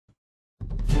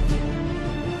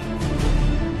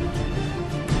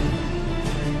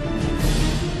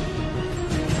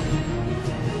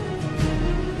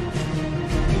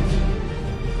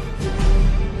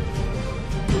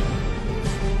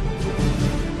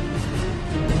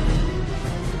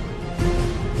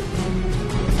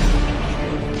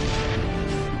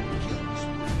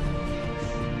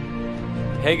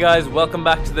Hey guys, welcome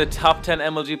back to the Top 10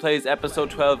 MLG Plays episode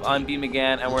 12. I'm Beam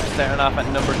again, and we're starting off at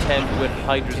number 10 with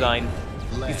Hydrazine.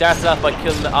 He starts off by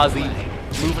killing the Aussie,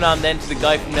 moving on then to the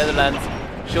guy from Netherlands,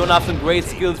 showing off some great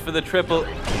skills for the triple,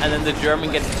 and then the German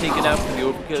gets taken out for the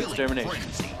overkill extermination.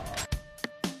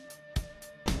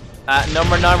 At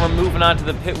number 9, we're moving on to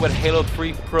the pit with Halo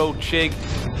 3 Pro Chig.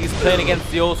 He's playing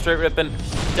against the old straight ripping.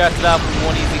 Started off with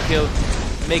 1 easy kill,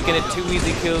 making it 2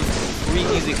 easy kills, 3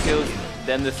 easy kills.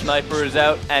 Then the sniper is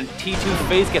out and T2's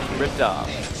face gets ripped off.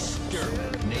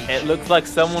 It looks like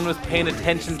someone was paying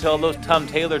attention to all those Tom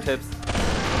Taylor tips.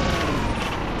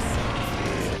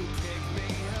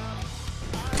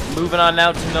 Moving on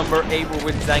now to number 8, we're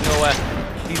with Zangoa.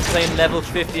 He's playing level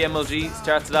 50 MLG,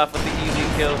 starts it off with the easy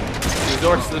kill,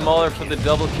 resorts to the mauler for the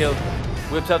double kill,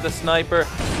 whips out the sniper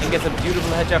and gets a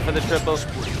beautiful headshot for the triple.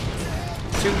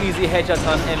 2 easy headshots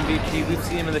on MVP, we've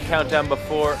seen him in the countdown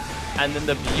before. And then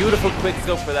the beautiful quick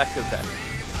scope for that kill tag.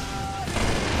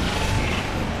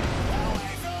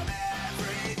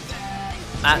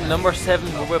 At number 7,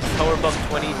 we're with Powerbuck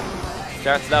 20.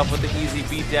 Starts it off with the easy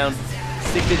beatdown.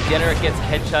 Sick Degenerate gets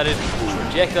headshotted.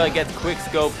 Projectile gets quick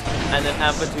scoped. And then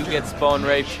Amplitude gets spawn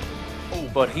raped.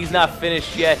 But he's not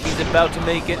finished yet. He's about to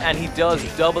make it. And he does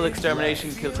double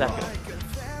extermination kill tackle.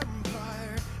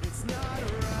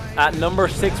 At number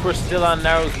 6, we're still on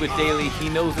Narrows with Daly. He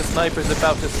knows the sniper's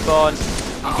about to spawn.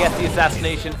 He gets the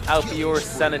assassination. Alpior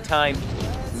Sanitine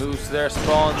moves to their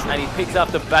spawns and he picks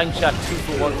off the bank shot 2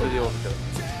 for 1 for the overkill.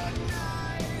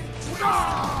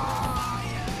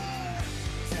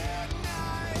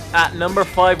 At number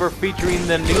 5, we're featuring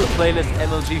the new playlist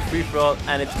MLG Free For All,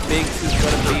 and it's Biggs who's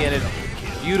going to be in it.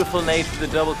 Beautiful nade for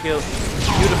the double kill,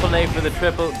 beautiful nade for the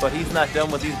triple, but he's not done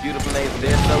with these beautiful nades.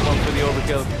 There's no one for the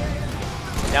overkill.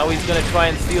 Now he's going to try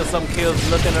and steal some kills,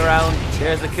 looking around.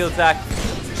 There's the kill tack.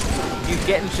 He's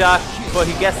getting shot, but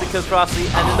he gets the kill crossly,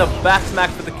 and then the back smack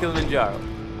for the kill Ninjaro.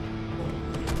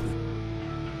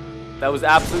 That was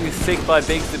absolutely sick by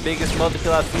Biggs, the biggest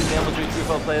multi-kill I've seen in the MLG Free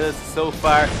For All playlist so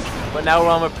far. But now we're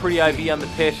on with Pretty IV on the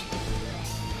pit.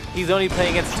 He's only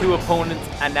playing against 2 opponents,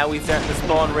 and now he's starting to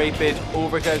spawn rapage,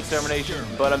 overkill extermination,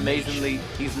 but amazingly,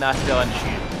 he's not done.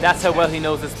 That's how well he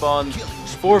knows the spawns.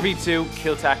 4v2,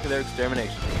 kill tackler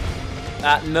extermination.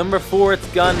 At number 4, it's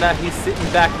Ganda. He's sitting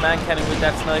back man cannon with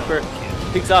that sniper.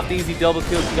 Picks off the easy double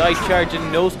kill, guy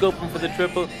charging, no scoping for the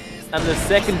triple, and the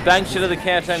second bank shot of the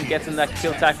countdown gets him that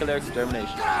kill tackler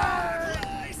extermination.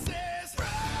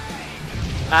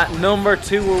 At number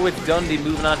 2, we're with Dundee,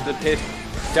 moving on to the pit.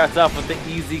 Starts off with the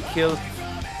easy kill,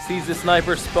 sees the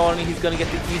sniper spawning, he's going to get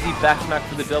the easy back smack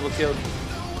for the double kill.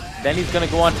 Then he's going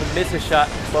to go on to miss a shot,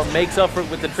 but makes up for it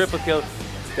with the triple kill.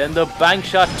 Then the bank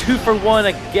shot, 2 for 1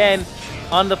 again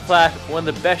on the plat. One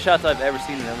of the best shots I've ever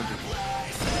seen in MLG.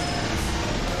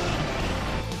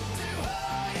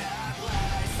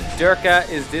 Durka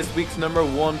is this week's number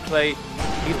 1 play.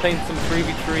 He's playing some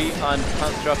 3v3 on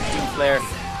Construct Team Player.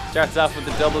 Starts off with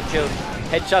the double kill.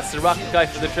 Headshots the rocket guy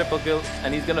for the triple kill.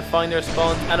 And he's going to find their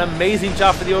spawns. An amazing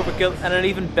shot for the overkill. And an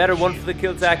even better one for the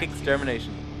kill tack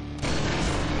extermination.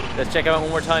 Let's check it out one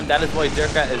more time. That is why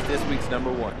Durka is this week's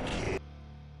number 1.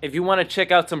 If you want to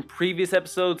check out some previous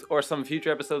episodes or some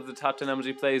future episodes of the Top 10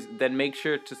 MLG Plays, then make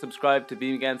sure to subscribe to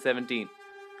BeamAgain17.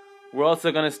 We're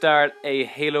also going to start a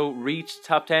Halo Reach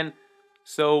Top 10.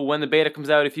 So when the beta comes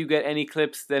out, if you get any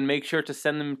clips, then make sure to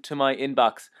send them to my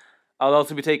inbox. I'll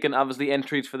also be taking, obviously,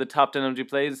 entries for the Top 10 MLG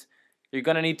Plays. You're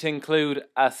going to need to include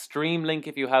a stream link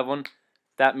if you have one.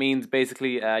 That means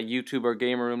basically a YouTube or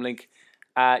Gamer Room link.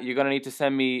 You're going to need to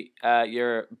send me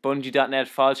your Bungie.net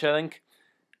file share link.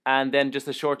 And then just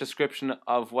a short description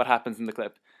of what happens in the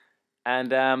clip. And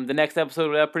the next episode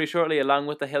will be out pretty shortly, along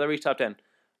with the Halo Reach Top 10.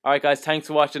 Alright guys, thanks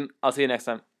for watching. I'll see you next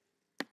time.